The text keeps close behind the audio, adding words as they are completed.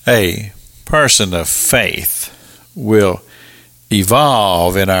A person of faith will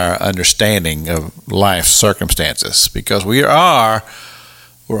evolve in our understanding of life circumstances, because we're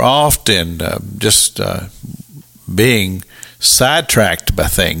often being sidetracked by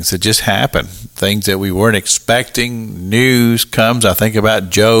things that just happen, things that we weren't expecting. News comes. I think about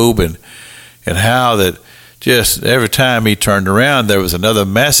Job and how that just every time he turned around, there was another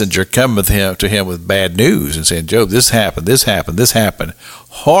messenger coming to him with bad news and saying, Job, this happened, this happened, this happened.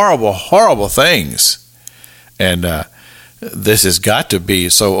 Horrible, horrible things. And this has got to be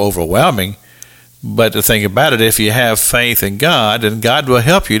so overwhelming. But the thing about it, if you have faith in God, then God will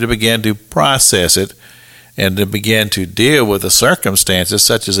help you to begin to process it and to begin to deal with the circumstances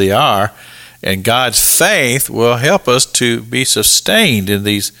such as they are. And God's faith will help us to be sustained in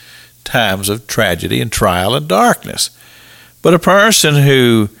these times of tragedy and trial and darkness. But a person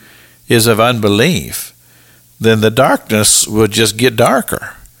who is of unbelief, then the darkness will just get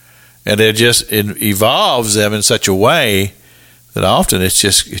darker. And it evolves them in such a way that often it's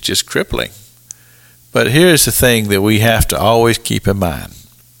just crippling. But here's the thing that we have to always keep in mind,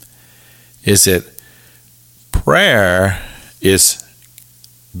 is that prayer is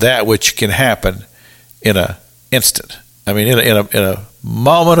that which can happen in an instant. I mean, in a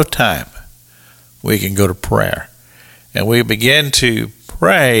moment of time, we can go to prayer. And we begin to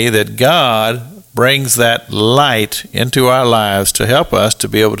pray that God brings that light into our lives to help us to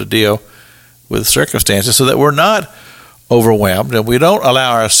be able to deal with circumstances so that we're not overwhelmed and we don't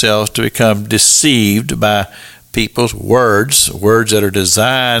allow ourselves to become deceived by people's words that are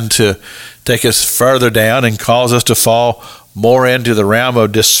designed to take us further down and cause us to fall more into the realm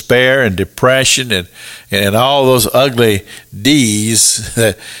of despair and depression and all those ugly D's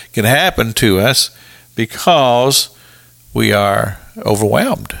that can happen to us because we are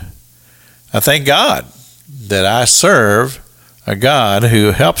overwhelmed. I thank God that I serve a God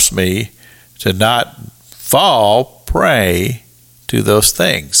who helps me to not fall prey to those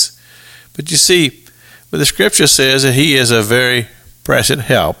things. But you see, the Scripture says that He is a very present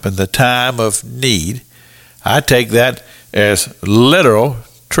help in the time of need. I take that as literal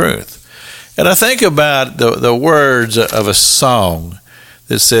truth. And I think about the words of a song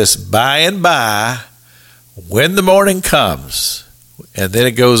that says, by and by, when the morning comes, and then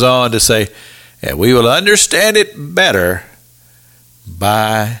it goes on to say, and we will understand it better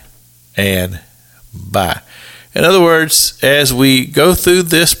by and by. In other words, as we go through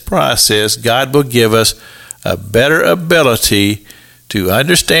this process, God will give us a better ability to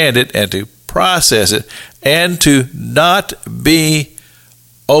understand it and to process it and to not be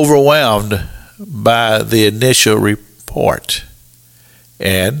overwhelmed by the initial report,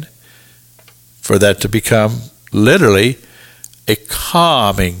 and for that to become literally a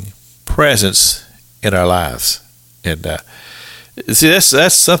calming presence in our lives. And see,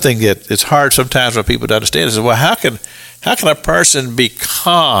 that's something that it's hard sometimes for people to understand. Is, well, how can a person be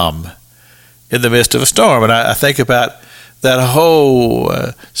calm in the midst of a storm? And I think about that whole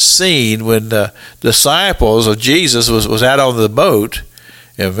scene when the disciples of Jesus was out on the boat,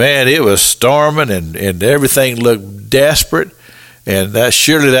 and man, it was storming and everything looked desperate, and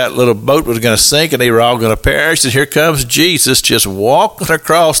surely that little boat was going to sink and they were all going to perish. And here comes Jesus just walking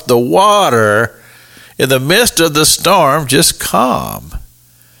across the water in the midst of the storm, just calm.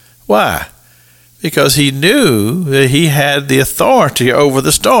 Why? Because he knew that he had the authority over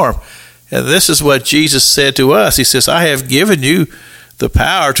the storm. And this is what Jesus said to us. He says, I have given you the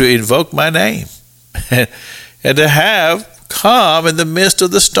power to invoke my name and to have calm in the midst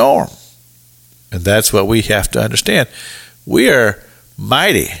of the storm. And that's what we have to understand. We are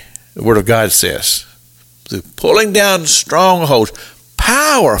mighty, the Word of God says, through pulling down strongholds,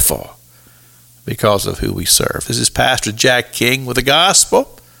 powerful because of who we serve. This is Pastor Jack King with the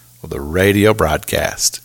Gospel of the Radio Broadcast.